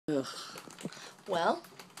Ugh. Well,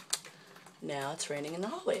 now it's raining in the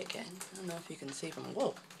hallway again. I don't know if you can see from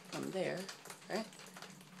there, right?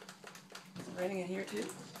 Is it raining in here too?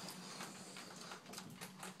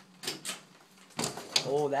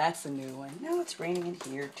 Oh, that's a new one. Now it's raining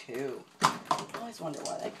in here too. I always wonder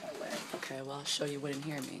why that got wet. Okay, well, I'll show you what in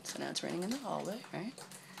here means. So now it's raining in the hallway, right?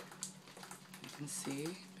 You can see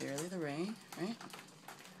barely the rain, right?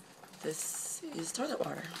 This is toilet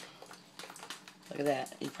water. Look at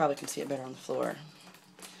that. You probably can see it better on the floor.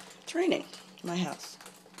 It's raining in my house.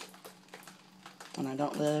 And I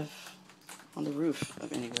don't live on the roof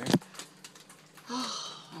of anywhere.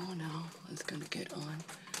 Oh no, it's gonna get on.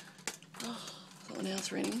 So now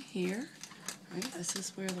it's raining here. Right? This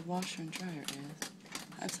is where the washer and dryer is.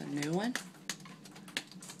 That's a new one.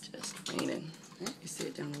 Just raining. Right? You see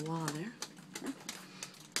it down the wall there. Right?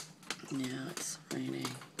 Now it's raining.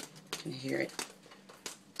 You can hear it.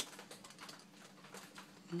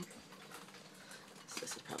 So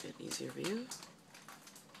this is probably an easier view.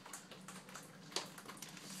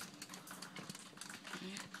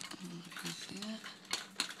 Right? You can see that.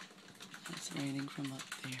 It's raining from up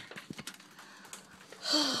there.